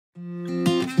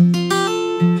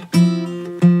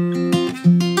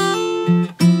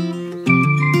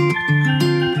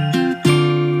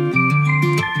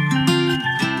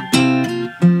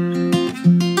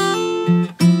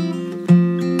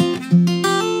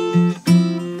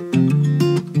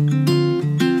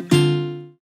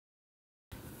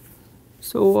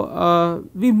So,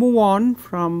 we move on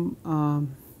from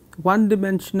one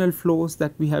dimensional flows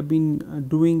that we have been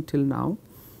doing till now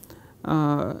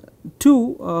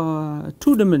to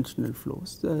two dimensional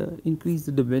flows, increase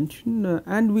the dimension,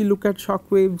 and we look at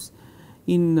shock waves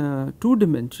in two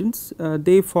dimensions.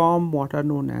 They form what are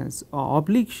known as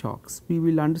oblique shocks. We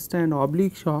will understand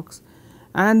oblique shocks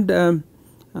and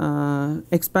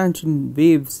expansion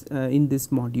waves in this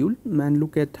module and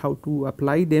look at how to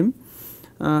apply them.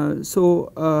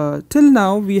 Till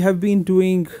now we have been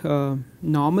doing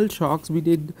normal shocks. We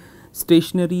did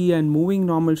stationary and moving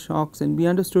normal shocks, and we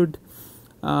understood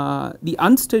the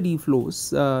unsteady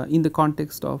flows in the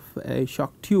context of a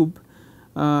shock tube.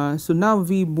 So now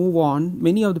we move on.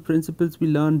 Many of the principles we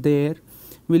learned there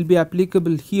will be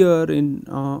applicable here in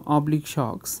oblique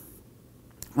shocks.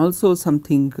 Also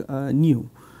something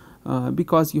new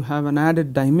because you have an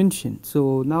added dimension.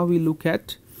 So now we look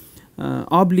at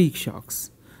oblique shocks.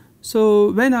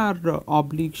 So when are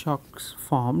oblique shocks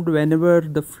formed? Whenever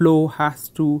the flow has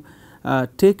to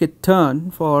take a turn,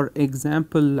 for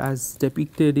example as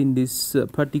depicted in this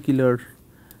particular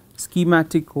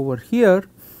schematic over here,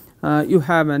 you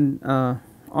have an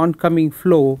oncoming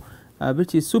flow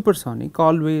which is supersonic.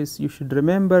 Always you should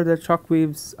remember that shock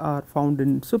waves are found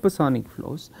in supersonic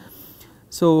flows.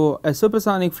 So a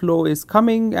supersonic flow is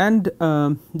coming, and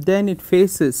then it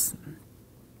faces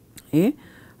a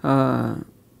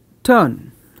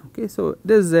turn. Okay, so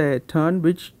there is a turn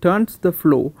which turns the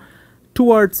flow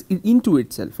towards into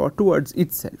itself or towards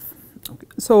itself. Okay.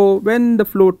 So when the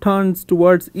flow turns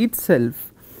towards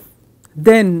itself,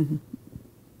 then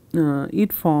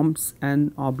it forms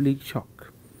an oblique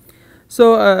shock.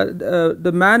 So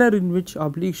the manner in which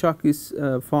oblique shock is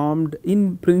formed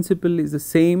in principle is the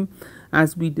same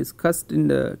as we discussed in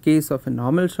the case of a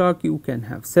normal shock. You can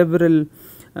have several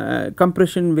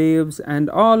compression waves, and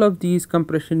all of these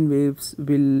compression waves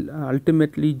will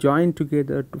ultimately join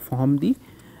together to form the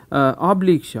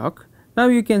oblique shock. Now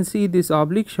you can see this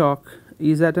oblique shock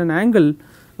is at an angle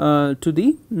to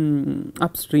the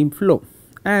upstream flow,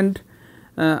 and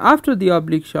after the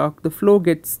oblique shock the flow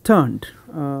gets turned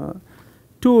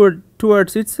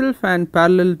towards itself and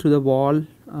parallel to the wall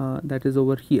that is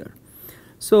over here.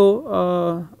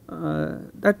 So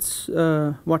that is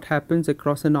what happens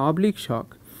across an oblique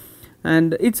shock,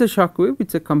 and it is a shock wave, it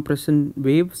is a compression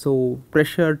wave. So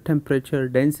pressure, temperature,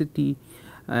 density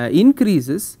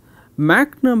increases,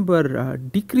 Mach number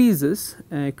decreases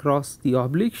across the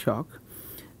oblique shock.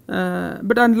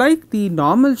 But unlike the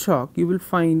normal shock, you will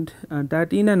find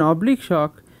that in an oblique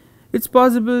shock it is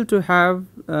possible to have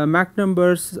Mach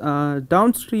numbers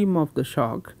downstream of the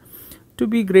shock to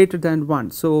be greater than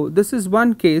 1. So this is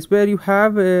one case where you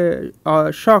have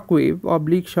a shock wave,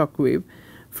 oblique shock wave,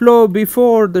 flow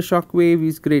before the shock wave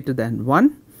is greater than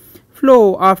 1,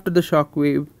 flow after the shock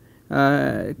wave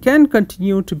can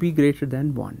continue to be greater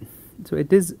than 1. So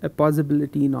it is a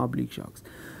possibility in oblique shocks.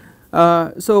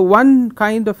 So one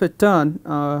kind of a turn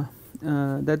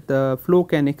that the flow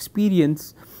can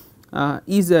experience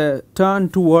is a turn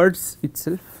towards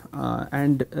itself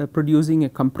and producing a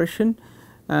compression.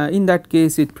 In that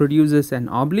case it produces an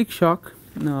oblique shock.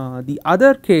 The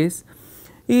other case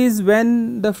is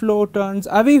when the flow turns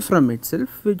away from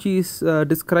itself, which is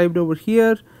described over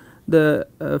here. The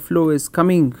flow is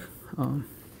coming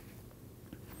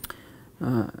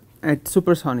at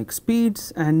supersonic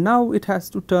speeds, and now it has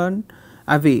to turn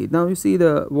away. Now you see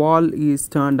the wall is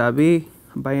turned away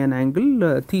by an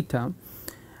angle theta,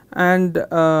 and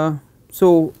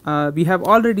so we have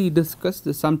already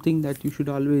discussed something that you should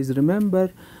always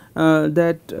remember,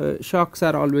 that shocks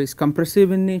are always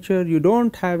compressive in nature. You do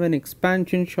not have an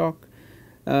expansion shock.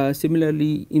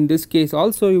 Similarly in this case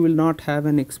also you will not have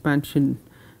an expansion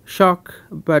shock,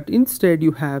 but instead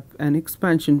you have an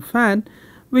expansion fan,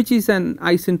 which is an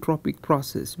isentropic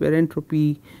process where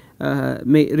entropy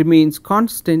remains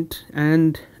constant,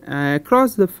 and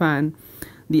across the fan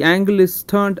the angle is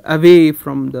turned away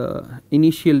from the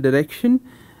initial direction,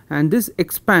 and this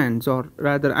expands or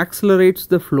rather accelerates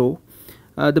the flow.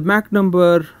 The Mach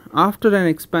number after an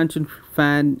expansion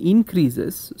fan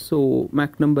increases, so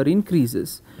Mach number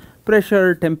increases,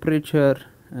 pressure, temperature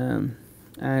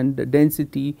and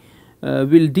density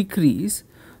will decrease.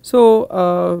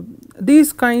 So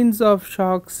these kinds of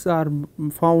shocks are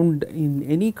found in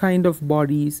any kind of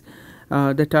bodies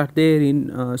that are there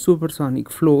in supersonic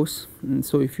flows. And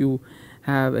so if you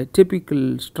have a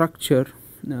typical structure,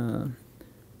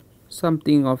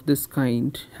 something of this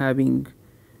kind having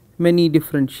many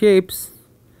different shapes,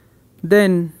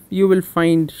 then you will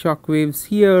find shock waves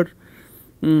here.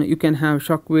 You can have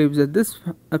shock waves at this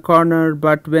corner,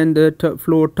 but when the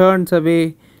flow turns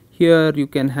away, here you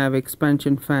can have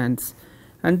expansion fans,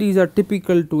 and these are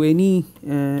typical to any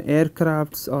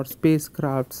aircrafts or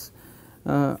spacecrafts,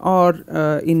 or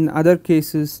in other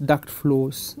cases duct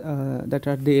flows that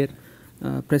are there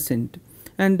present.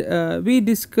 And we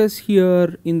discuss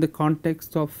here in the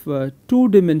context of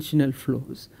two-dimensional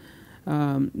flows,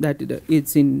 that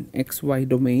it's in xy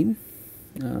domain.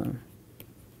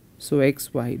 So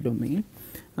xy domain,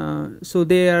 so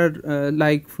they are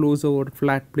like flows over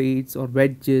flat plates or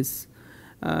wedges.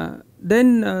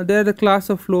 Then there are the class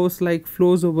of flows like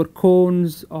flows over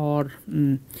cones or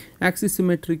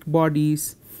axisymmetric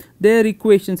bodies. Their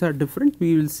equations are different.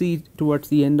 We will see towards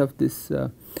the end of this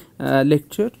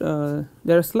lecture.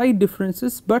 There are slight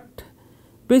differences, but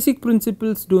basic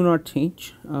principles do not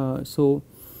change. So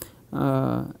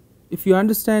if you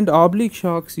understand oblique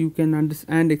shocks, you can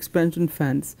understand expansion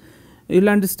fans. You will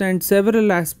understand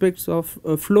several aspects of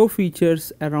flow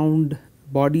features around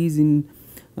bodies in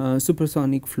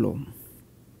supersonic flow.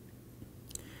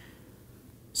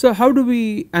 So how do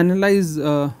we analyze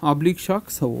oblique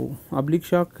shock? So oblique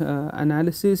shock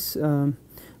analysis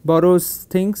borrows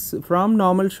things from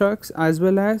normal shocks as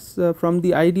well as from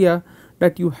the idea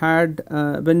that you had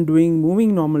when doing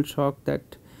moving normal shock,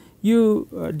 that you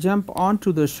jump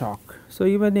onto the shock. So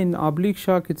even in oblique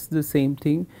shock it's the same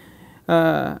thing.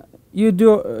 You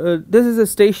do this is a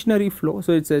stationary flow,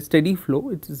 so it's a steady flow,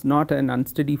 it is not an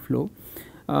unsteady flow.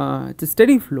 It's a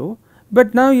steady flow,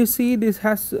 but now you see this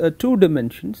has two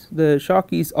dimensions. The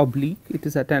shock is oblique, it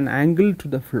is at an angle to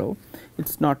the flow,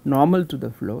 it's not normal to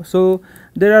the flow. So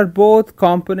there are both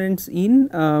components in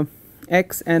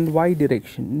x and y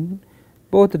direction,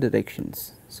 both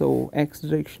directions, so x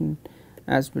direction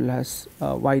as well as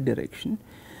y direction.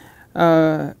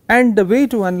 And the way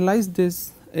to analyze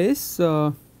this is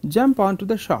jump onto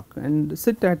the shock and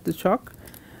sit at the shock,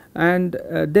 and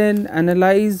then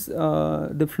analyze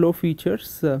the flow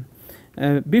features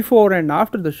before and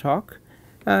after the shock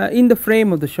in the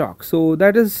frame of the shock. So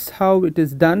that is how it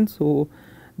is done. So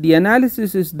the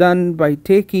analysis is done by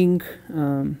taking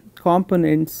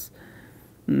components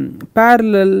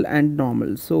parallel and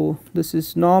normal. So this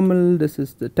is normal, this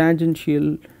is the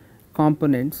tangential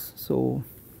components. So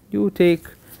you take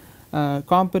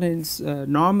components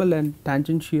normal and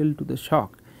tangential to the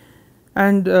shock,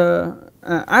 and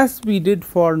as we did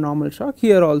for normal shock,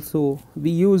 here also we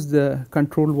use the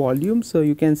control volume. So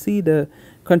you can see the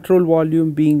control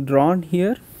volume being drawn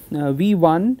here.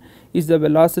 V1 is the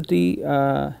velocity,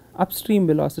 upstream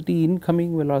velocity,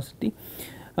 incoming velocity,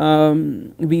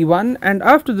 V1, and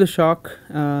after the shock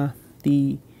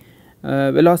the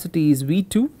velocity is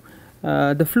V2.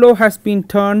 The flow has been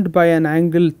turned by an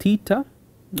angle theta,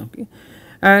 okay,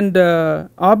 and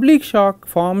oblique shock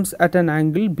forms at an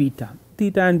angle beta.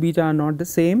 Theta and beta are not the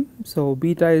same, so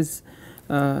beta is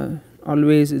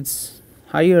always it's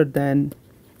higher than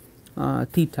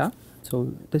theta,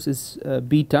 so this is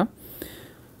beta.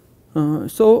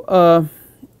 So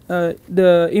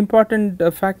the important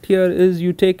fact here is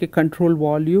you take a control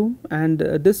volume, and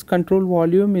this control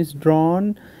volume is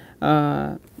drawn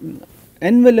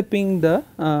enveloping the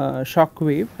shock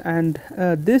wave, and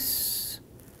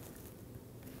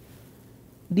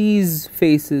these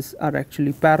faces are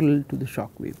actually parallel to the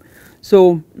shock wave.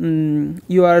 So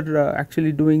you are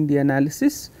actually doing the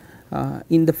analysis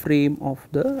in the frame of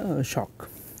the shock,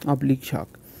 oblique shock.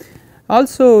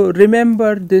 Also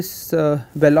remember this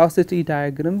velocity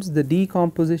diagrams, the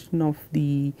decomposition of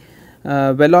the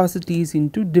velocities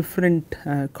into different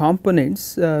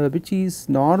components, which is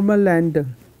normal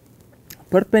and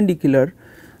perpendicular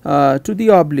to the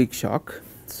oblique shock.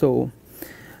 So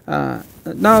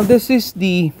now this is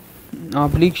the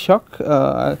oblique shock,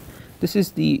 this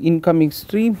is the incoming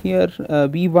stream here,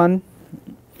 V1,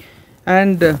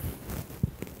 and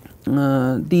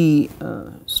the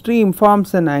stream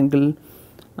forms an angle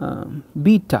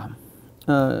beta,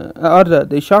 or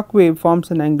the shock wave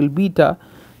forms an angle beta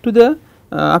to the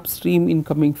upstream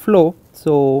incoming flow.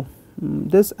 So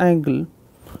this angle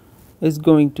is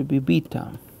going to be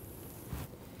beta,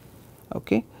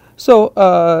 okay. So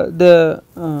the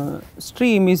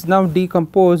stream is now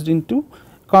decomposed into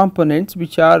components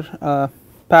which are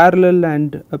parallel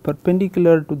and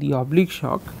perpendicular to the oblique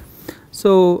shock.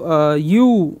 So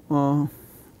u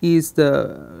is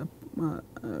the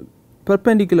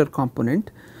perpendicular component.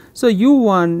 So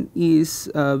u1 is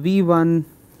v1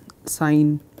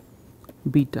 sine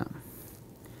beta,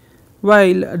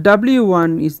 while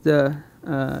w1 is the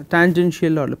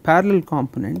tangential or the parallel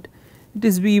component, it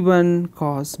is v1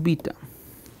 cos beta.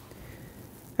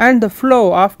 And the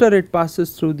flow after it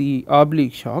passes through the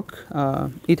oblique shock,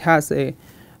 it has a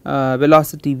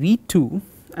velocity v2,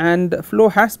 and flow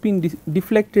has been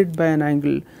deflected by an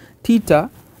angle theta.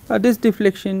 This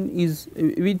deflection is,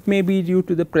 it may be due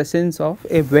to the presence of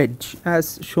a wedge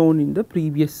as shown in the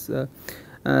previous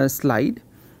slide.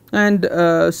 And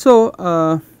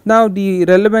now the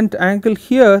relevant angle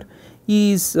here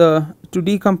is to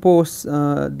decompose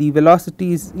the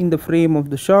velocities in the frame of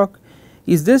the shock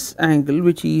is this angle,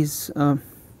 which is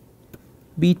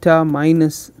beta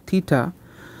minus theta.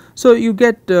 So you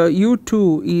get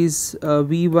u2 is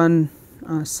v1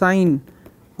 sine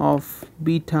of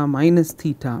beta minus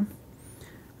theta,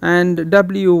 and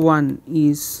w1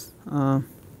 is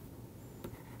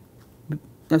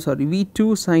sorry,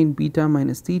 v2 sine beta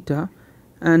minus theta,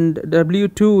 and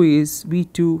w2 is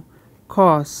v2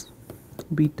 cos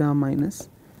beta minus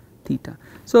theta.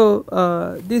 So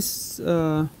this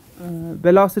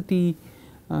velocity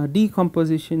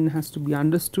decomposition has to be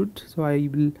understood. So I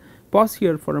will pause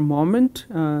here for a moment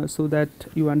so that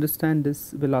you understand this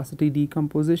velocity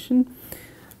decomposition.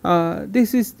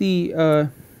 This is the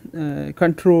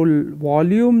control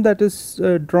volume that is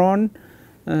drawn,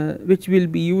 which will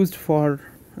be used for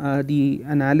the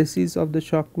analysis of the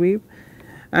shock wave,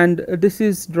 and this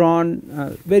is drawn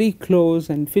very close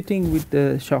and fitting with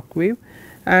the shock wave,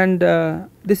 and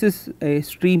this is a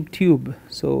stream tube.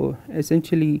 So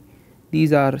essentially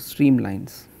these are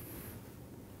streamlines.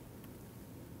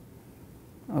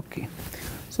 Okay.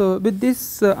 So with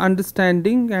this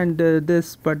understanding and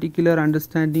this particular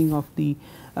understanding of the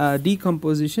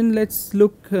decomposition, let us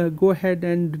go ahead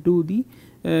and do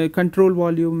the control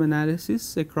volume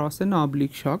analysis across an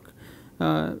oblique shock.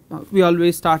 We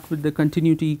always start with the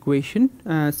continuity equation,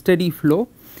 steady flow.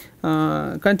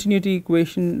 Continuity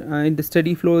equation, in the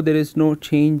steady flow there is no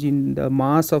change in the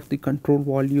mass of the control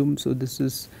volume, so this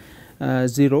is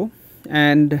 0,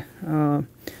 and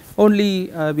only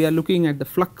we are looking at the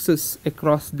fluxes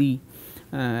across the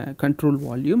control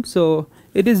volume. So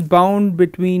it is bound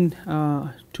between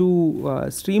two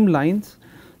streamlines,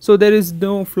 so there is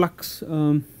no flux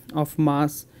of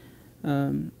mass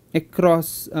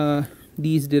across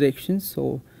these directions.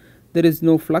 So there is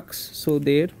no flux, so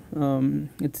there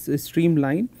it is a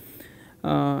streamline,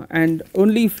 and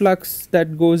only flux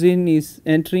that goes in is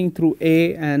entering through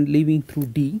A and leaving through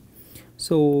D.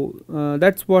 So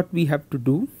that is what we have to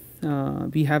do.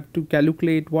 We have to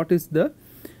calculate what is the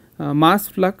mass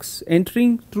flux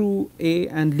entering through A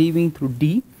and leaving through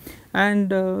D,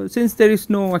 and since there is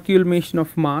no accumulation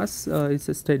of mass, it is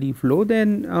a steady flow,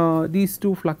 then these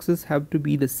two fluxes have to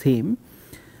be the same.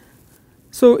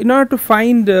 So in order to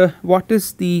find what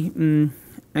is the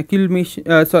accumulation,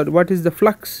 what is the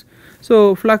flux,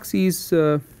 so flux is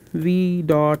V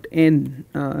dot N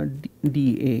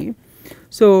dA.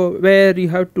 So where you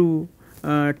have to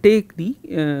take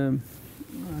the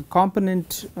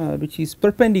component which is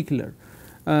perpendicular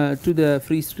to the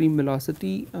free stream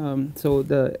velocity. So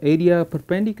the area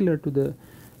perpendicular to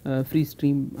the free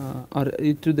stream or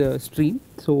to the stream.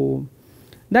 So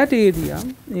that area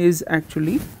is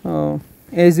actually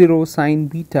A0 sine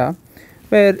beta,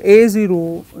 where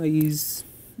A0 is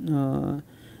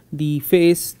the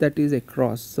face that is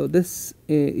across. So this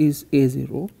is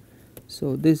A0.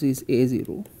 So this is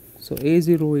A0. So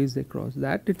A0 is across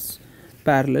that, it is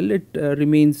parallel, it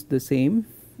remains the same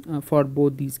for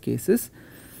both these cases.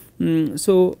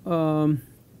 So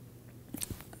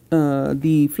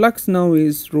the flux now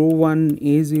is rho 1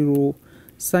 A0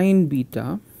 sine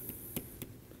beta,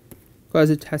 because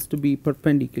it has to be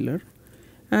perpendicular,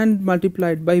 and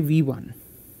multiplied by V1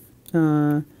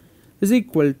 is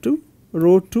equal to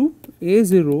rho 2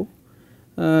 A0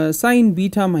 sine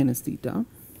beta minus theta,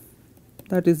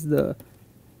 that is the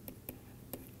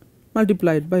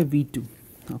multiplied by V2.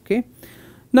 Okay.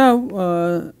 Now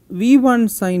V1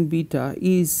 sine beta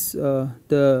is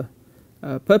the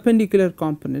perpendicular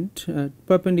component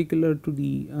perpendicular to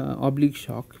the oblique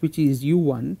shock, which is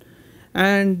U1,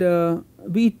 and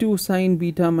V2 sine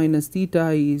beta minus theta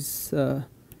is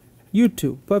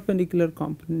U2, perpendicular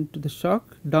component to the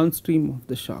shock downstream of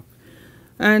the shock,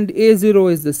 and A0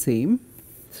 is the same.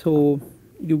 So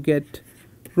you get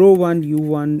rho 1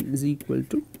 U1 is equal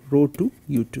to rho 2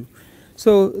 U2.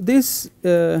 So this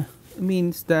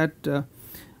means that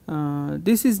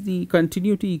this is the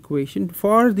continuity equation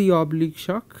for the oblique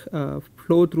shock,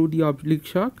 flow through the oblique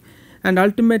shock, and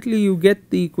ultimately you get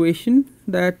the equation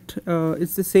that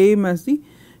is the same as the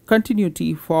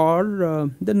continuity for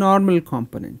the normal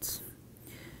components.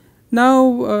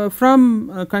 Now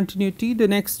from continuity, the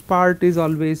next part is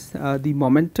always the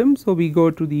momentum. So we go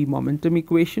to the momentum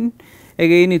equation.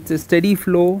 Again it is a steady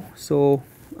flow, so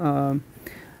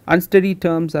unsteady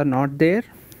terms are not there,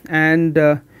 and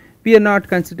we are not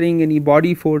considering any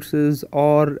body forces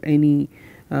or any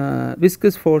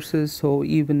viscous forces. So,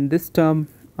 even this term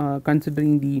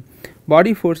considering the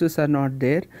body forces are not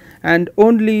there, and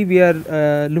only we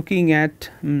are looking at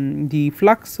the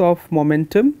flux of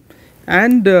momentum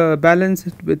and balance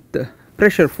it with the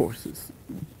pressure forces.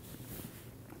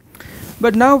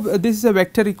 But now this is a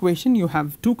vector equation. You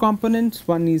have two components,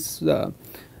 one is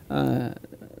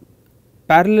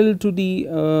parallel to the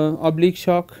oblique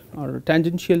shock or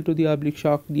tangential to the oblique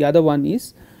shock, the other one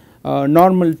is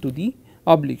normal to the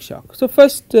oblique shock. So,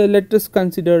 first let us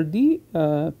consider the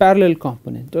parallel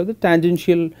component or the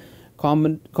tangential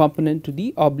component to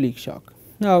the oblique shock.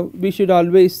 Now, we should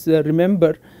always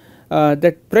remember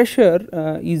that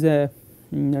pressure is a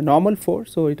normal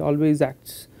force. So, it always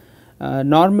acts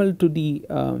normal to the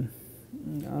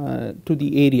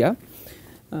area.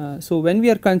 So, when we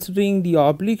are considering the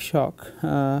oblique shock,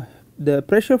 the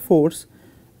pressure force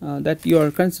that you are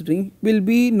considering will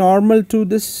be normal to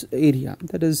this area,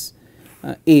 that is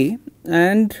A,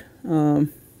 and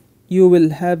you will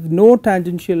have no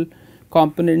tangential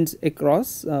components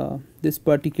across this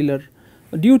particular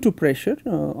due to pressure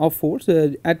of force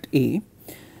at A,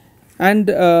 and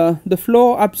the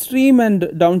flow upstream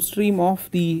and downstream of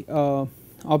the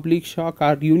oblique shock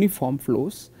are uniform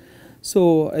flows.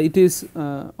 So, it is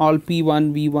all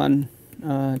P1 V1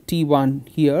 T1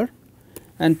 here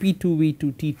and P2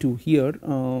 V2 T2 here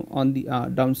on the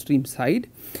downstream side.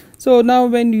 So, now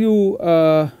when you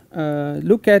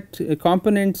look at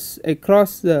components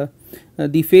across the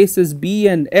faces B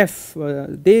and F,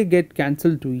 they get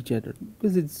cancelled to each other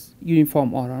because it is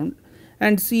uniform around,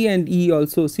 and C and E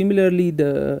also similarly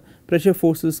the pressure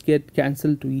forces get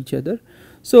cancelled to each other.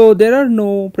 So, there are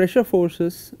no pressure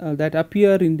forces that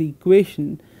appear in the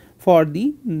equation for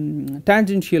the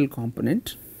tangential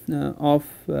component of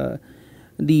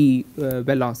the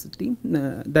velocity,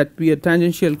 that we are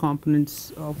tangential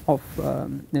components of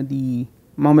the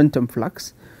momentum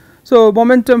flux. So,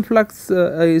 momentum flux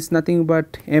is nothing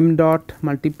but m dot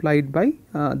multiplied by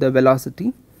the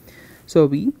velocity. So,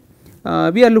 we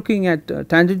are looking at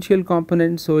tangential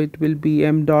components. So, it will be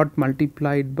m dot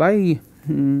multiplied by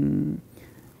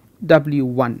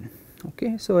W1.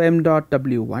 Okay. So, m dot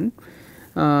W1,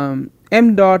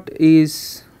 m dot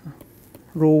is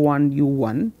rho 1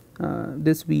 U1.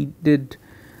 This we did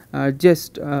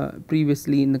just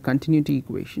previously in the continuity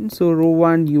equation. So, rho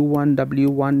 1 U1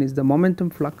 W1 is the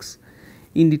momentum flux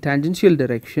in the tangential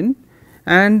direction,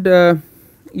 and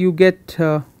you get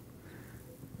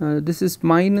this is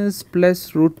minus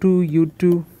plus rho 2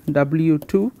 U2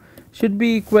 W2 should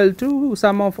be equal to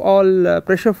sum of all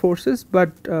pressure forces, but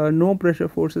no pressure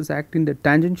forces act in the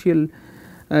tangential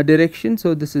direction.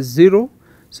 So, this is 0.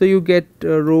 So, you get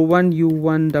rho 1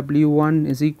 U1 W1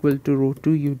 is equal to rho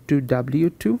 2 U2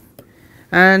 W2,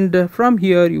 and from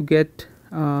here you get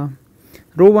rho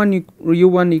 1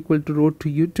 U1 equal to rho 2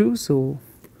 U2. So,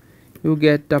 you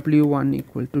get W1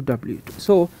 equal to W2.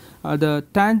 So, the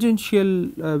tangential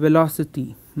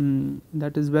velocity,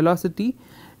 that is velocity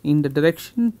in the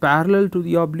direction parallel to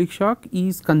the oblique shock,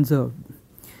 is conserved.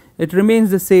 It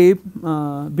remains the same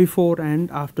before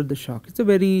and after the shock. It is a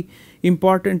very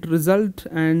important result,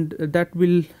 and that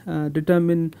will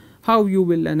determine how you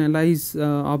will analyze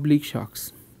oblique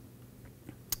shocks.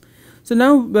 So,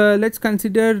 now let us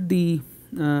consider the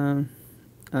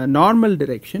normal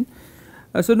direction.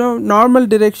 So, now normal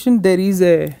direction, there is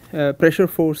a pressure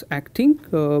force acting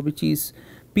which is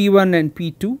P1 and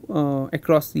P2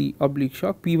 across the oblique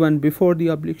shock, P1 before the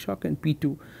oblique shock and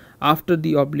P2 after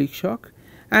the oblique shock,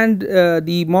 and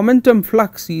the momentum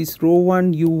flux is rho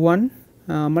 1 U1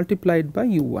 multiplied by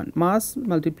U1, mass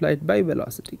multiplied by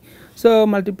velocity. So,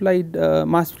 multiplied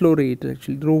mass flow rate,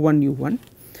 actually rho 1 U1,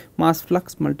 mass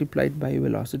flux multiplied by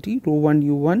velocity rho 1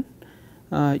 U1.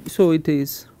 So, it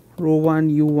is rho 1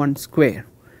 U1 square.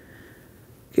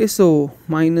 Okay, so,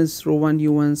 minus rho 1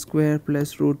 U1 square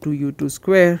plus rho 2 U2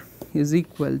 square is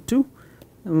equal to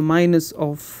minus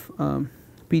of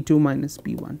P2 minus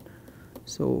P1.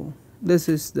 So, this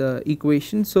is the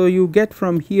equation. So, you get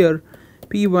from here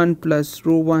P1 plus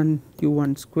rho 1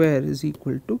 U1 square is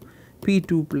equal to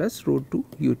P2 plus rho 2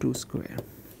 U2 square.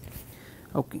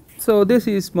 Okay. So, this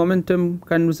is momentum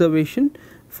conservation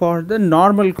for the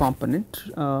normal component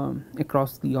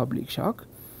across the oblique shock.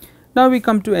 Now, we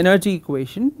come to energy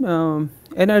equation.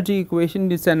 Energy equation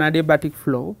is an adiabatic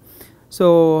flow.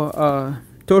 So,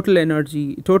 total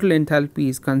energy, total enthalpy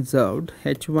is conserved,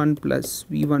 H1 plus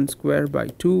V1 square by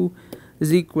 2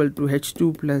 is equal to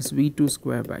H2 plus V2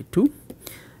 square by 2.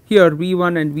 Here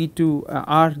V1 and V2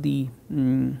 are the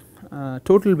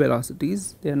total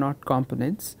velocities, they are not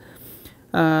components,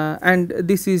 and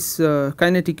this is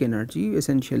kinetic energy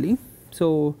essentially.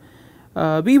 So,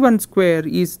 V1 square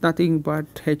is nothing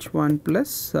but H1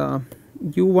 plus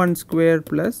U1 square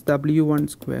plus W1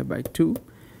 square by 2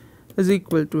 is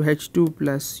equal to H2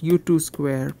 plus U2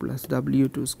 square plus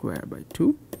W2 square by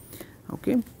 2.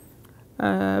 Okay.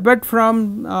 But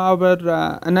from our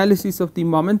analysis of the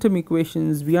momentum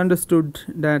equations, we understood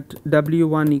that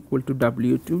W1 equal to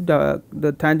W2,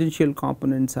 the tangential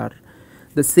components are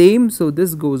the same, so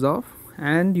this goes off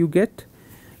and you get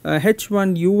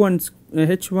H1 U1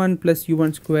 H1 plus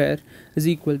U1 square is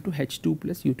equal to H2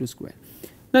 plus U2 square.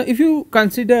 Now, if you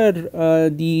consider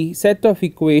the set of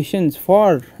equations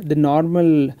for the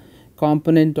normal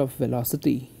component of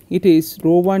velocity, it is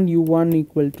rho 1 U1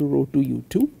 equal to rho 2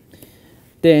 U2,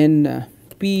 then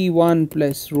P1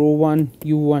 plus rho 1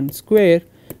 U1 square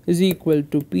is equal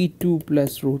to P2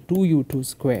 plus rho 2 U2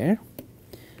 square,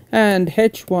 and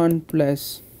H1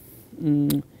 plus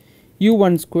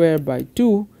U1 square by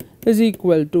 2 is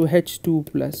equal to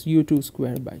H2 plus U2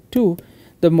 square by 2.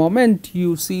 The moment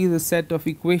you see the set of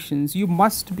equations, you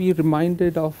must be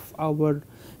reminded of our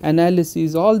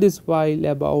analysis all this while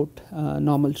about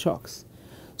normal shocks.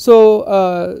 So,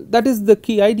 that is the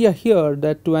key idea here,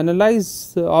 that to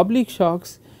analyze oblique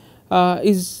shocks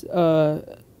is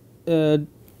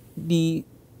the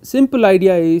simple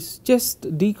idea is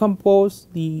just decompose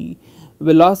the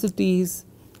velocities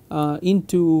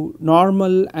into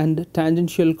normal and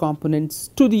tangential components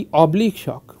to the oblique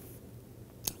shock.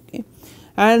 Okay.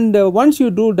 And once you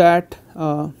do that,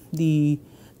 the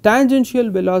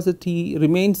tangential velocity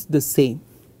remains the same,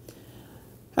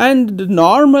 and the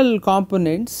normal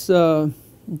components,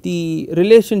 the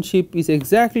relationship is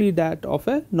exactly that of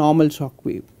a normal shock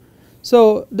wave.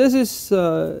 So, this is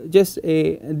just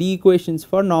the equations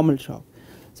for normal shock.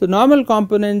 So, normal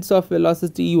components of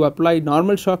velocity, you apply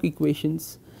normal shock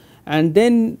equations and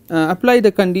then apply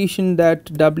the condition that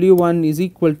W1 is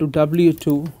equal to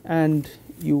W2, and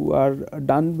you are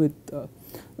done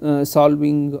with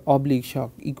solving oblique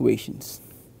shock equations.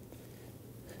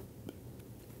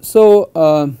 So,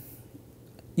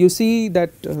 you see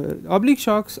that oblique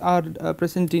shocks are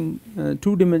present in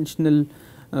two dimensional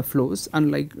flows,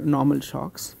 unlike normal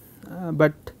shocks,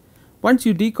 but once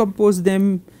you decompose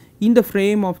them in the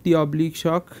frame of the oblique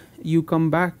shock, you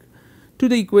come back to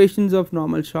the equations of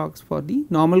normal shocks for the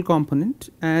normal component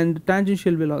and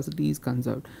tangential velocity is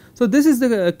conserved. So, this is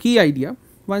the key idea.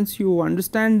 Once you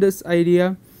understand this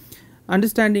idea,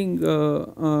 understanding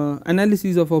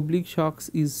analysis of oblique shocks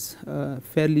is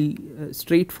fairly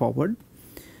straightforward.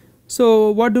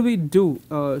 So, what do we do?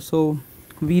 So,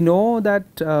 we know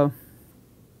that the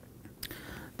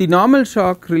normal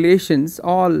shock relations,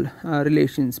 all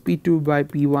relations P2 by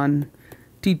P1,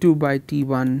 T2 by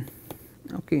T1,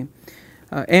 okay,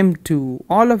 M2,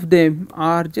 all of them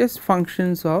are just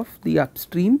functions of the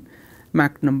upstream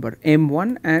Mach number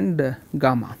M1 and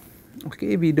gamma.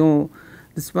 Okay, we know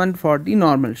this one for the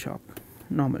normal shock.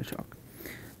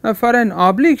 Now, for an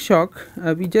oblique shock,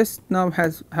 we just now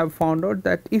have found out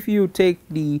that if you take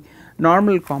the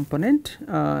normal component,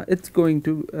 it is going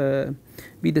to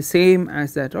be the same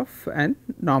as that of an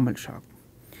normal shock.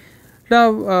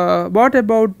 Now, what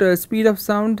about speed of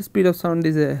sound? Speed of sound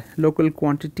is a local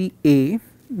quantity A,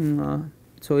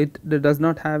 so it does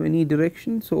not have any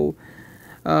direction. So,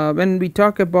 when we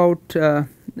talk about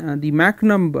the Mach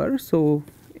number, so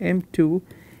M2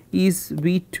 is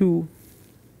V2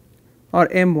 or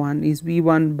M1 is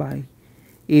V1 by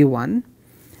A1,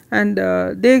 and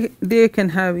they can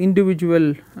have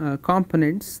individual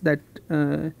components that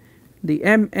the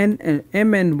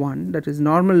Mn1, that is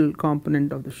normal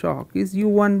component of the shock, is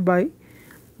U1 by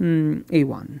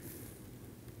A1,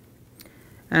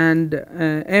 and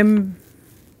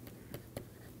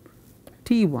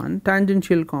T1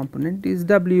 tangential component is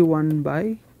W1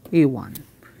 by A1.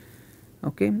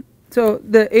 Okay. So,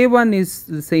 the A1 is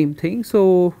the same thing.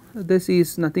 So, this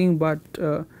is nothing but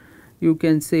you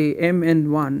can say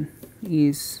Mn1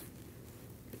 is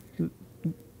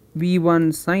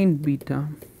V1 sin beta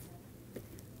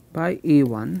by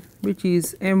A1, which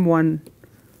is M1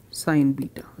 sin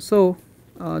beta. So,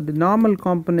 the normal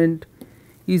component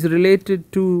is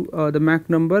related to the Mach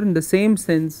number in the same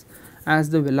sense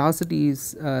as the velocity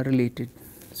is related.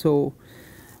 So,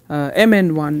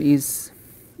 Mn1 is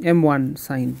M1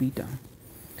 sin beta.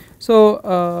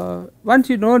 So, once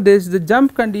you know this, the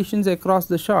jump conditions across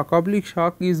the shock, oblique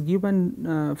shock, is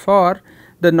given for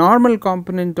the normal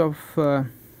component of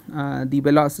the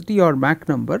velocity or Mach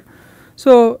number.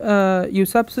 So, you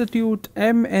substitute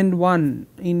Mn1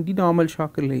 in the normal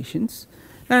shock relations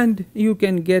and you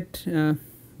can get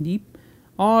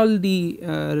all the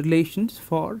relations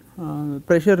for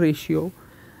pressure ratio,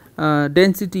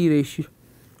 density ratio,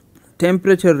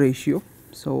 temperature ratio.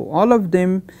 So, all of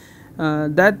them,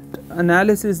 that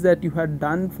analysis that you had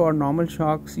done for normal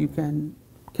shocks, you can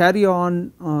carry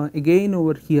on again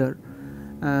over here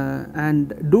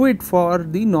and do it for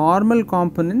the normal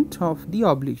component of the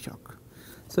oblique shock.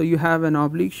 So, you have an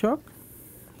oblique shock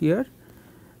here,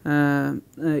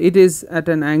 it is at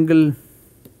an angle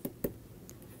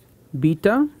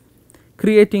beta,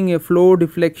 creating a flow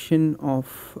deflection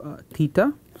of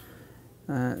theta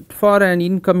for an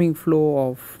incoming flow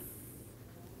of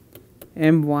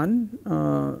m1,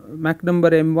 Mach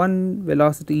number m1,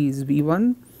 velocity is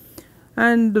v1,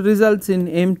 and results in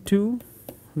m2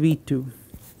 v2.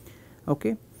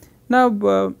 Okay. Now,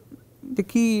 the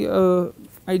key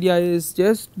idea is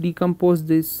just decompose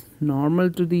this normal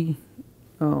to the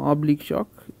oblique shock,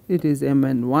 it is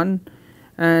mn1,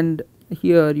 and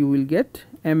here you will get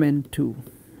mn2.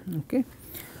 Okay.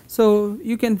 So,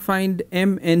 you can find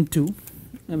mn2,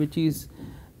 which is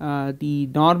the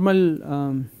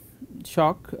normal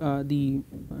shock, the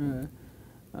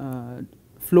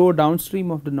flow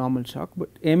downstream of the normal shock, but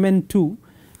mn2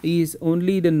 is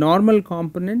only the normal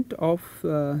component of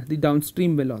the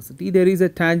downstream velocity. There is a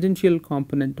tangential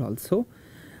component also.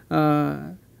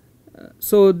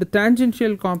 So, the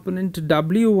tangential component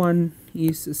W1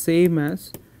 is same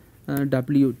as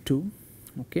W2.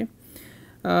 Okay.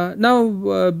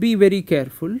 Now, be very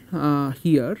careful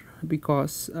here,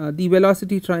 because the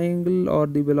velocity triangle or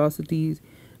the velocity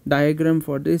diagram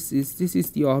for this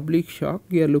is the oblique shock.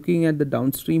 We are looking at the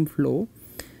downstream flow.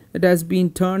 It has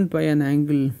been turned by an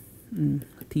angle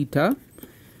theta,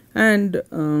 and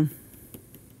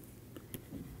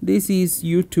this is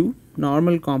U2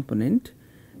 normal component,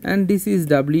 and this is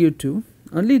W2,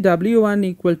 only W1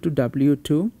 equal to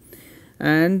W2,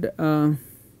 and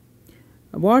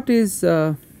what is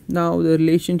now the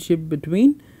relationship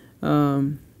between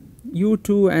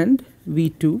U2 and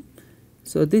V2.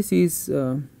 So, this is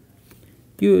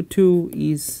U2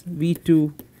 is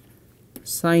V2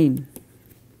 sine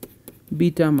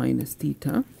beta minus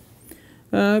theta.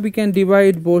 We can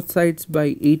divide both sides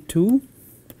by A2.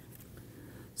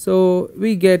 So,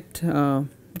 we get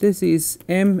this is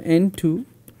mn2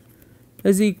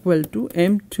 is equal to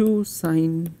m2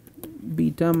 sine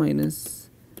beta minus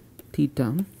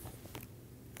theta.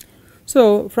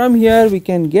 So, from here we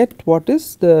can get what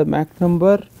is the Mach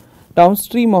number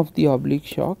downstream of the oblique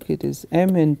shock. It is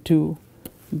mn2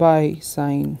 by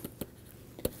sine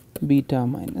beta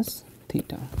minus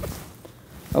theta.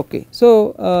 Okay.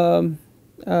 So,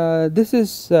 this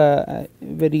is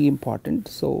very important.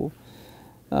 So,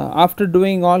 after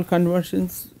doing all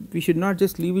conversions, we should not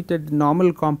just leave it at the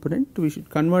normal component, we should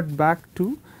convert back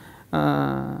to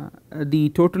the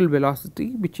total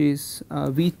velocity, which is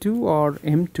V2 or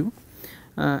m2,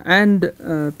 and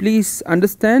please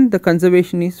understand the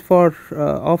conservation is for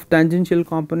of tangential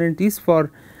component is for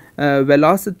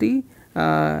velocity.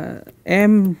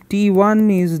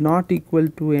 mt1 is not equal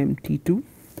to mt2.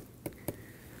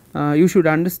 You should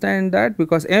understand that,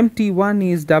 because mt1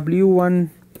 is w1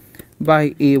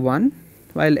 by a1,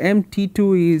 while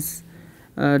mt2 is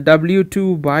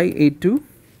w2 by a2.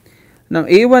 Now,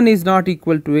 a1 is not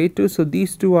equal to a2, so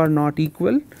these two are not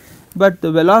equal, but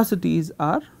the velocities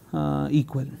are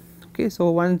equal. Okay. So,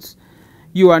 once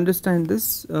you understand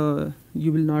this,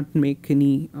 you will not make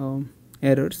any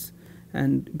errors,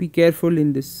 and be careful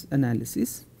in this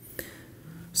analysis.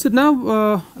 So,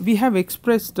 now we have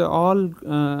expressed all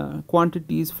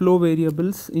quantities, flow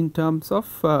variables in terms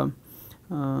of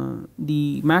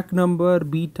the Mach number,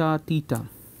 beta, theta.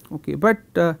 Okay. But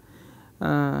the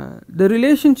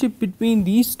relationship between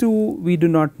these two we do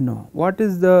not know. What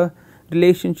is the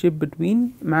relationship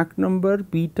between Mach number,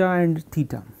 beta and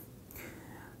theta?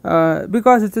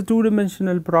 Because it is a two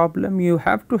dimensional problem, you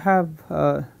have to have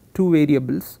two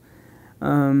variables,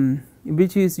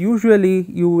 which is usually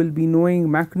you will be knowing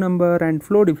Mach number and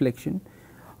flow deflection,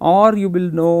 or you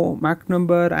will know Mach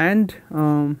number and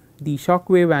the shock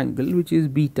wave angle, which is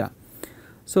beta.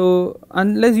 So,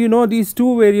 unless you know these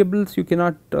two variables, you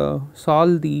cannot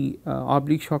solve the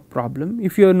oblique shock problem.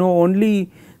 If you know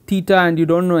only theta and you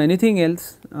do not know anything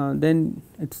else, then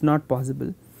it is not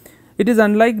possible. It is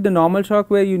unlike the normal shock,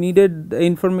 where you needed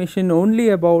information only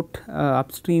about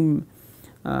upstream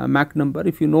Mach number.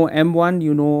 If you know m1,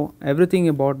 you know everything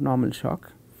about normal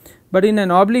shock, but in an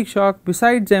oblique shock,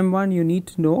 besides m1, you need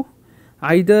to know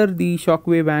either the shock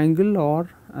wave angle or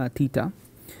theta.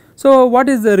 So, what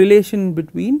is the relation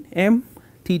between m,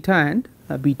 theta and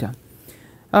beta?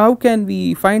 How can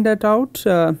we find that out?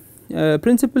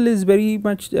 Principle is very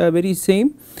much very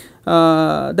same,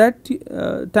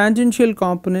 that tangential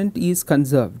component is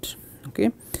conserved.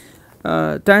 Okay.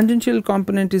 tangential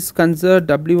component is considered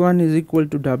W1 is equal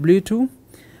to W2,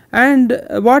 and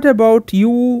what about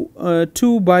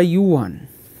U2 by U1,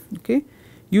 okay,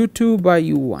 U2 by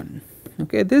U1,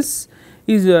 okay, this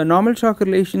is a normal shock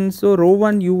relation. So rho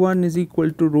 1 U1 is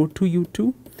equal to rho 2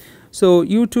 U2, so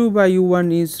U2 by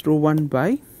U1 is rho 1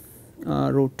 by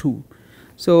rho 2,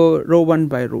 so rho 1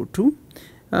 by rho 2.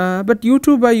 But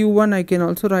U2 by U1 I can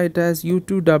also write as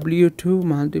U2 W2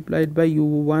 multiplied by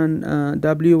U1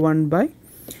 W1 by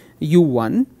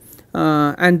U1,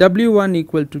 and W1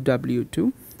 equal to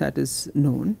W2, that is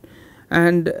known,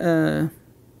 and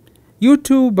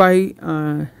U2 by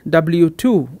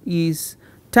W2 is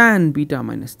tan beta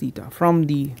minus theta from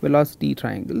the velocity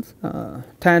triangles,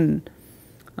 tan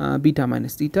beta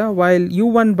minus theta, while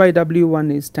U1 by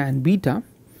W1 is tan beta,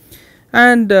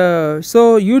 and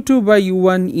so U2 by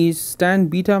U1 is tan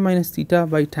beta minus theta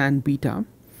by tan beta,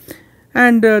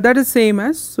 and that is same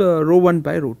as rho 1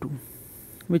 by rho 2,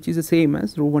 which is the same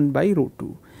as rho 1 by rho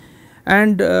 2.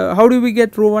 And how do we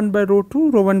get rho 1 by rho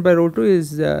 2? Rho 1 by rho 2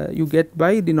 is you get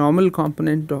by the normal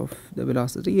component of the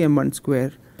velocity m1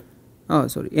 square,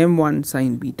 m1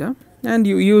 sin beta, and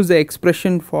you use the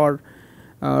expression for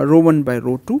rho 1 by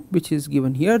rho 2, which is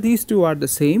given here. These two are the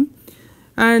same,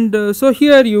 and so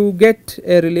here you get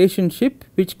a relationship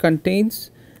which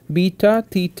contains beta,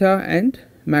 theta and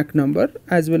Mach number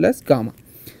as well as gamma.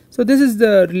 So this is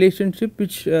the relationship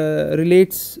which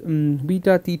relates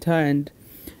beta, theta and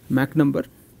Mach number.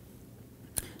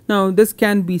 Now this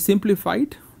can be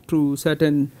simplified through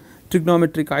certain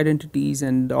trigonometric identities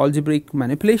and algebraic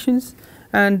manipulations,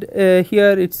 and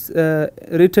here it is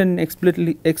written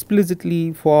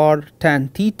explicitly for tan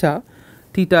theta.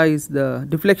 Theta is the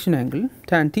deflection angle,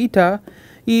 tan theta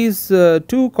is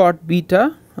 2 cot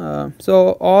beta,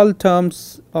 so all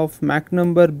terms of Mach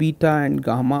number, beta and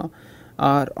gamma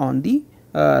are on the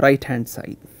right hand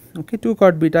side, okay, 2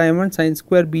 cot beta m1 sin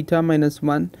square beta minus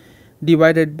 1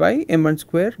 divided by m1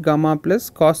 square gamma plus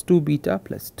cos 2 beta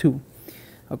plus 2.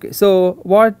 Okay, so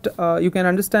what you can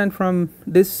understand from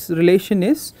this relation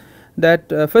is that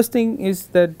first thing is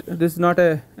that this is not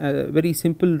a very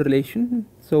simple relation,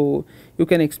 so you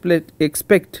can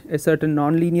expect a certain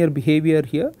nonlinear behavior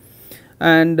here,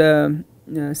 and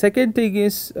second thing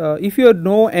is if you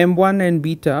know m1 and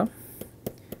beta,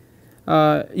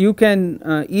 you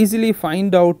can easily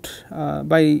find out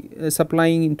by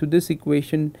supplying into this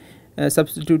equation,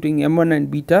 substituting m1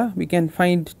 and beta, we can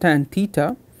find tan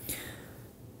theta.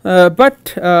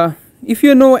 But if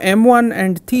you know m1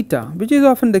 and theta, which is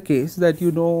often the case, that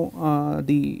you know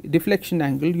the deflection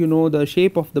angle, you know the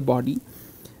shape of the body,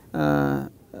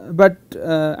 but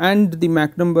and the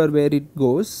Mach number where it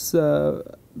goes,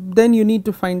 then you need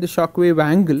to find the shock wave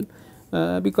angle,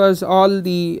 because all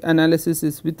the analysis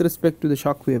is with respect to the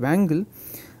shock wave angle.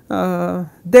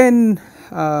 Then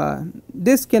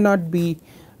this cannot be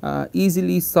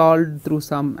easily solved through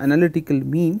some analytical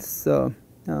means.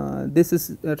 This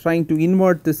is trying to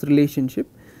invert this relationship.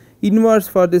 Inverse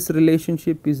for this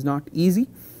relationship is not easy.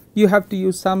 You have to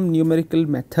use some numerical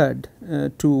method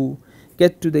to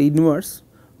get to the inverse,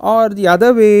 or the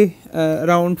other way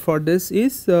around for this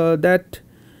is that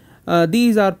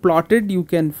these are plotted. You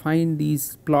can find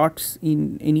these plots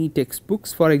in any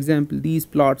textbooks. For example, these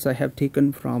plots I have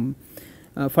taken from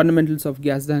Fundamentals of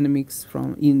Gas Dynamics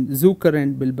from in Zucker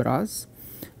and Biblas,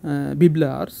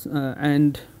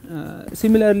 and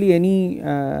similarly any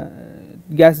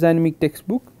gas dynamic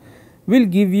textbook will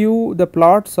give you the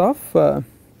plots of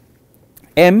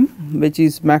m, which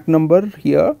is Mach number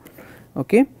here,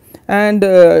 okay, and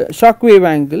shock wave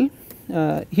angle.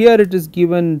 Here it is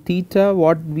given theta,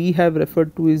 what we have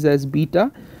referred to is as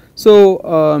beta.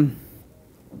 So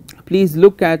please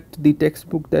look at the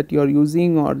textbook that you are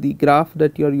using or the graph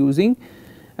that you are using,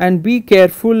 and be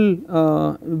careful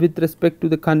with respect to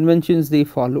the conventions they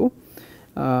follow.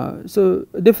 So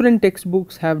different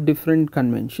textbooks have different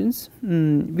conventions.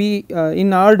 We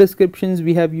in our descriptions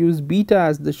we have used beta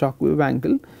as the shock wave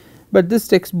angle, but this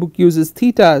textbook uses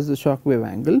theta as the shock wave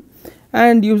angle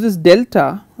and uses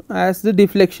delta as the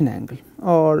deflection angle,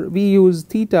 or we use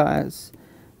theta as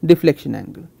deflection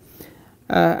angle.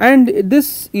 And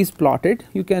this is plotted.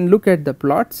 You can look at the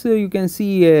plots, so you can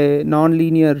see a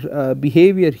nonlinear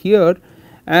behavior here,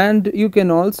 and you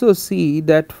can also see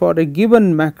that for a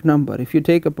given Mach number, if you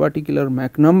take a particular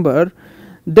Mach number,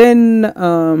 then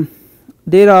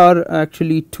there are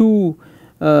actually two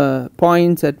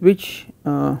points at which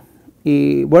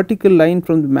a vertical line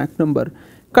from the Mach number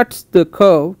cuts the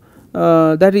curve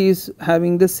that is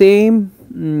having the same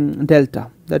delta,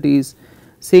 that is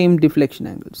same deflection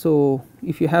angle. So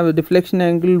if you have a deflection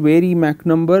angle vary Mach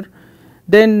number,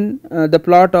 then the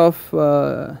plot of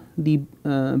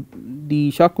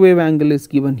the shock wave angle is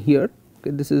given here.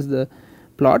 Okay, this is the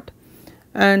plot,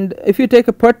 and if you take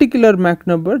a particular Mach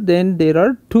number, then there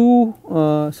are two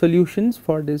solutions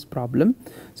for this problem.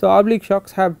 So, oblique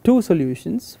shocks have two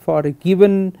solutions for a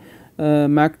given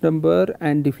Mach number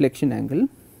and deflection angle.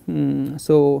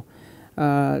 So,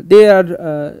 they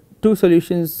are two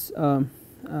solutions,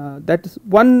 that is,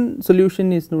 one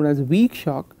solution is known as weak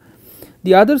shock,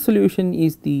 the other solution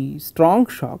is the strong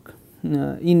shock.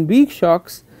 In weak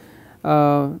shocks,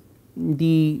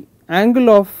 the angle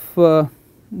of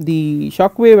the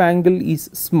shock wave angle is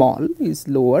small, is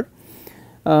lower,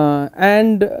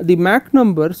 and the Mach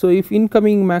number. So, if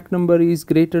incoming Mach number is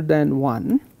greater than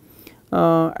 1,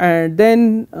 and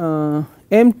then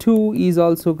M2 is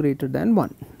also greater than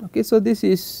 1. Okay, so, this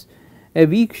is a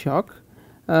weak shock.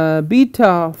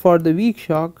 Beta for the weak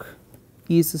shock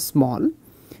is small,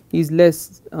 is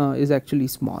less, is actually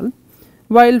small,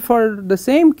 while for the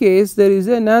same case there is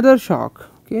another shock.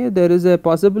 Okay, there is a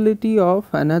possibility of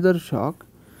another shock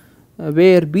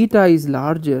where beta is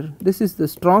larger. This is the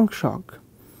strong shock.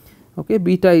 Okay,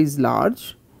 beta is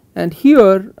large, and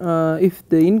here if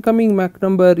the incoming Mach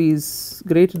number is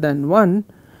greater than 1,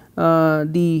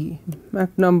 the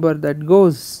Mach number that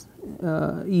goes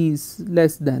is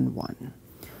less than 1.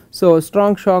 So,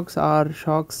 strong shocks are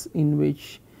shocks in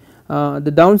which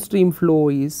the downstream flow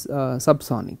is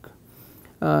subsonic.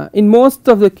 In most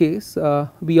of the case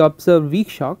we observe weak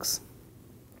shocks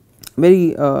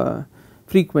very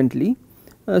frequently.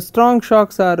 Strong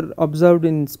shocks are observed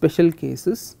in special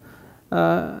cases.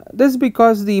 This is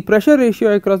because the pressure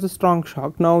ratio across the strong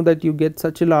shock, now that you get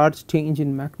such a large change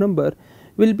in Mach number,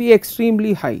 will be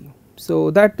extremely high.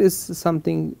 So, that is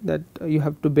something that you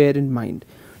have to bear in mind.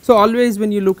 So, always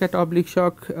when you look at oblique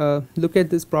shock, look at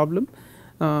this problem,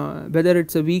 whether it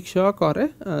is a weak shock or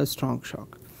a strong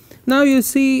shock. Now, you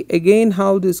see again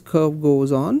how this curve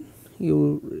goes on.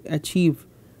 You achieve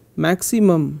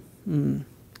maximum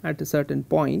at a certain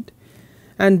point,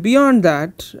 and beyond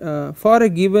that for a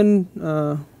given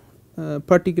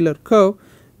particular curve,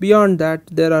 beyond that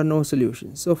there are no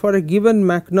solutions. So, for a given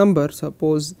Mach number,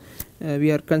 suppose we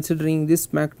are considering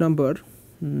this Mach number.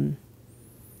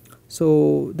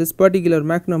 So, this particular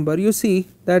Mach number, you see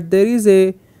that there is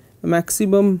a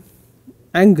maximum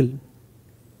angle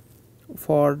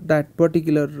for that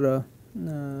particular.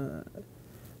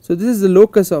 So, this is the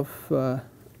locus of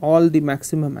all the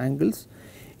maximum angles.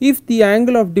 If the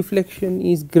angle of deflection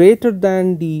is greater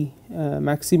than the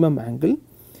maximum angle,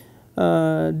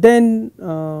 then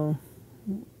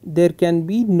there can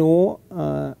be no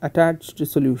attached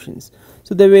solutions.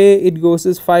 So, the way it goes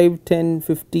is 5, 10,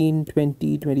 15,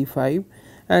 20, 25,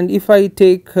 and if I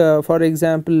take for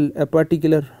example a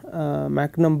particular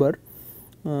Mach number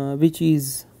which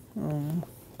is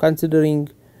considering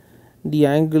the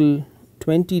angle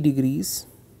 20 degrees.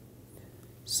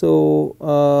 So,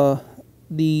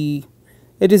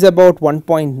 it is about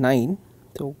 1.9.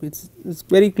 So, it is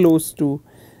very close to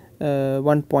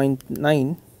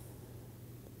 1.9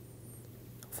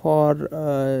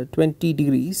 for 20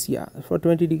 degrees. Yeah, for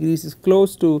 20 degrees is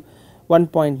close to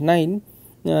 1.9.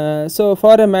 So,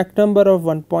 for a Mach number of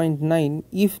 1.9,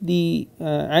 if the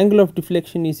angle of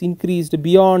deflection is increased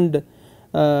beyond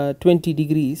 20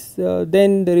 degrees,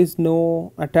 then there is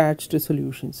no attached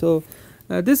solution. So,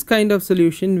 this kind of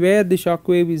solution where the shock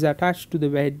wave is attached to the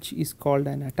wedge is called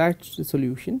an attached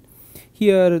solution.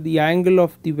 Here the angle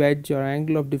of the wedge or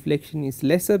angle of deflection is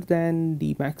lesser than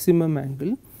the maximum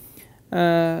angle,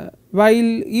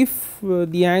 while if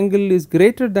the angle is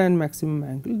greater than maximum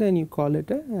angle, then you call it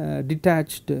a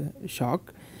detached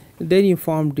shock. Then you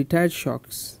form detached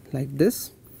shocks like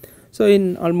this. So,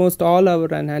 in almost all our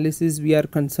analysis we are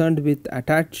concerned with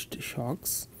attached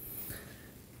shocks.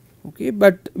 Okay,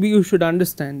 but you should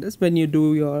understand this when you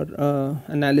do your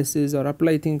analysis or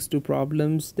apply things to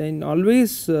problems, then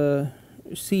always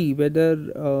see whether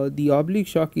the oblique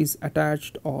shock is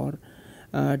attached or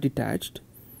detached,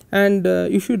 and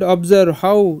you should observe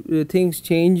how things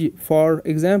change. For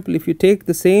example, if you take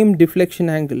the same deflection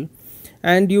angle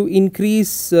and you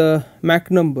increase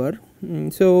Mach number,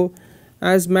 so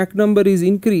as Mach number is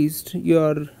increased, you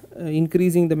are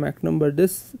increasing the Mach number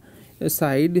this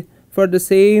side for the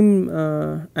same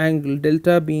angle,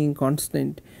 delta being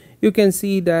constant. You can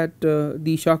see that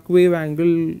the shock wave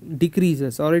angle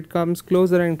decreases, or it comes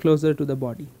closer and closer to the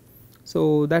body.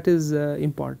 So, that is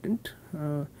important.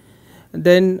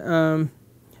 Then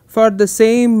for the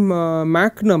same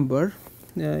Mach number,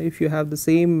 if you have the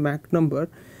same Mach number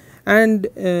and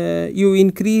you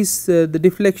increase the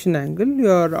deflection angle,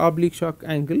 your oblique shock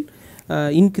angle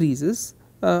increases.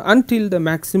 until the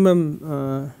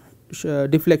maximum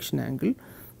deflection angle.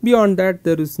 Beyond that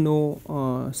there is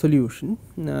no solution,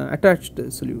 attached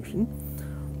solution,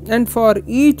 and for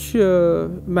each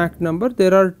Mach number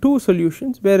there are two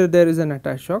solutions where there is an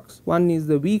attached shocks. One is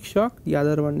the weak shock, the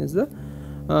other one is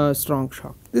the strong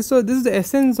shock. So this is the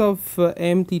essence of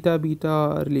m theta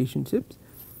beta relationships.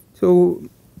 So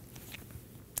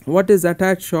what is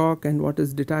attached shock and what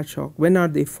is detached shock, when are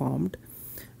they formed?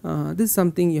 This is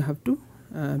something you have to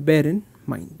bear in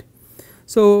mind.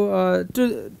 So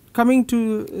coming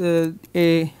to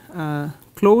a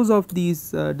close of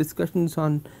these discussions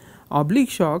on oblique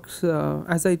shocks,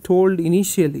 as I told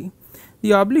initially,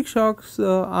 the oblique shocks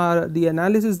are the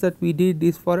analysis that we did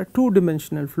is for a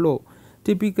two-dimensional flow.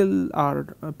 Typical are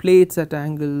plates at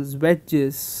angles,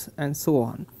 wedges, and so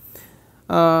on.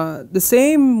 The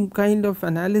same kind of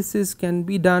analysis can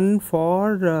be done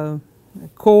for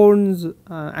cones,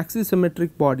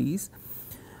 axisymmetric bodies,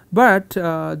 but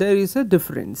there is a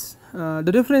difference.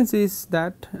 The difference is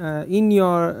that in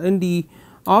the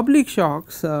oblique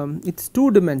shocks it is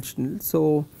two dimensional.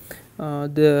 So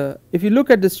if you look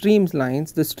at the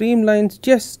streamlines, the streamlines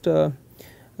just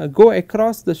go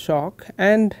across the shock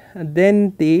and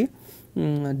then they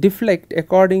deflect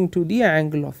according to the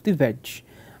angle of the wedge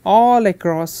all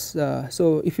across.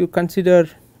 So if you consider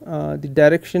the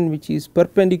direction which is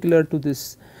perpendicular to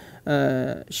this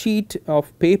sheet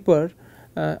of paper,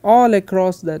 all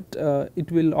across that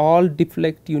it will all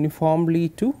deflect uniformly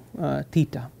to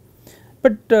theta.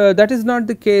 But that is not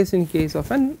the case in case of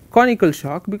an conical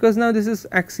shock, because now this is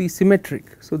axisymmetric.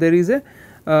 So there is a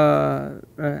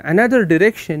another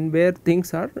direction where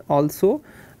things are also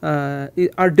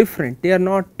are different, they are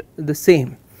not the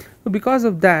same. So because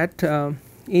of that,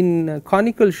 in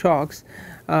conical shocks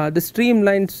the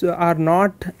streamlines are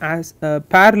not as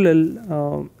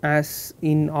parallel as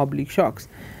in oblique shocks.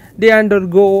 They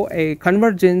undergo a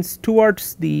convergence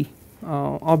towards the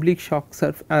oblique shock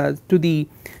to the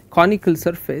conical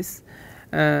surface.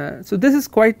 So this is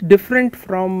quite different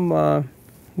from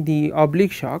the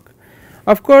oblique shock.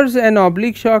 Of course, an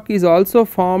oblique shock is also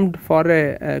formed for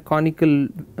a conical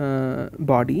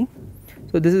body.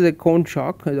 So this is a cone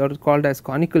shock, or called as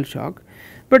conical shock,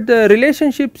 but the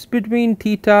relationships between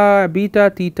theta,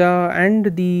 beta, theta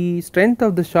and the strength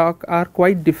of the shock are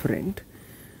quite different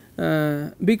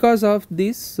because of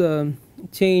this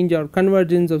change or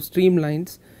convergence of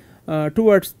streamlines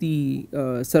towards the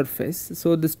surface.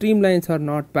 So the streamlines are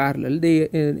not parallel, they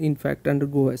in fact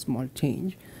undergo a small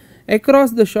change.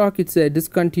 Across the shock it is a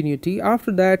discontinuity.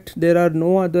 After that there are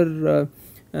no other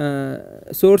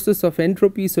sources of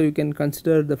entropy, so you can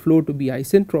consider the flow to be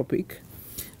isentropic,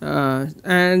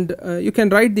 and you can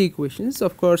write the equations.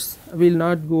 Of course we will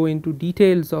not go into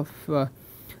details of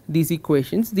these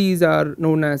equations. These are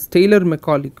known as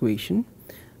Taylor-Maccoll equation.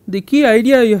 The key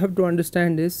idea you have to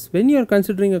understand is, when you are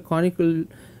considering a conical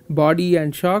body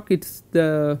and shock, it is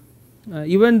the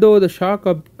even though the shock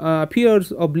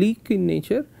appears oblique in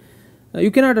nature, you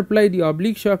cannot apply the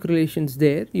oblique shock relations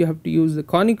there, you have to use the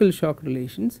conical shock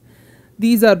relations.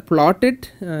 These are plotted,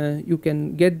 you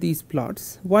can get these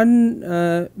plots. One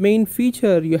main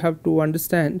feature you have to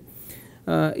understand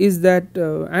is that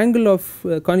angle of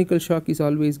conical shock is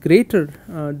always greater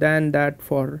than that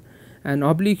for an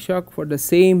oblique shock for the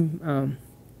same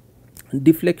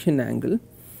deflection angle,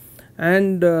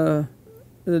 and what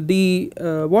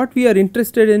we are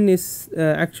interested in is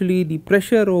actually the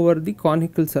pressure over the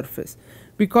conical surface,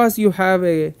 because you have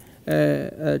a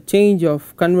change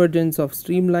of convergence of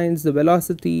streamlines, the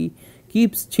velocity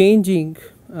keeps changing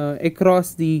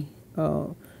across the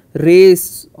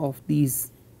rays of these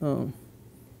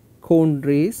cone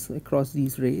rays, across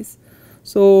these rays.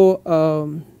 So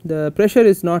the pressure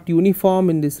is not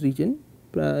uniform in this region,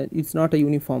 it is not a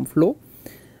uniform flow.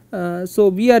 So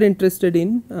we are interested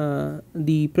in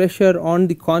the pressure on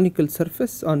the conical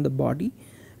surface on the body,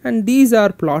 and these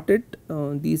are plotted,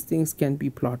 these things can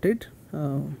be plotted.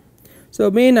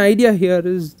 So main idea here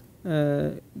is,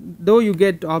 though you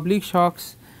get oblique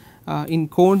shocks in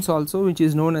cones also, which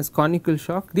is known as conical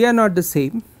shock, they are not the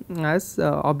same as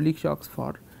oblique shocks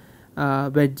for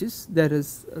wedges. There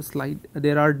is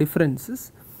there are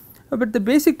differences, but the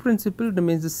basic principle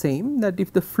remains the same, that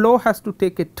if the flow has to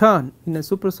take a turn in a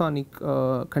supersonic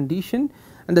condition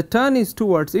and the turn is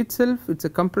towards itself, it is a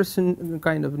compression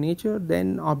kind of nature,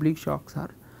 then oblique shocks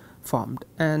are formed,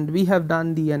 and we have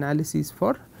done the analysis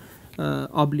for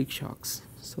oblique shocks.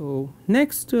 So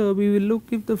next we will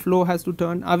look if the flow has to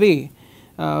turn away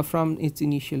from its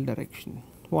initial direction,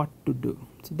 what to do.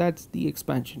 So that is the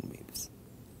expansion waves.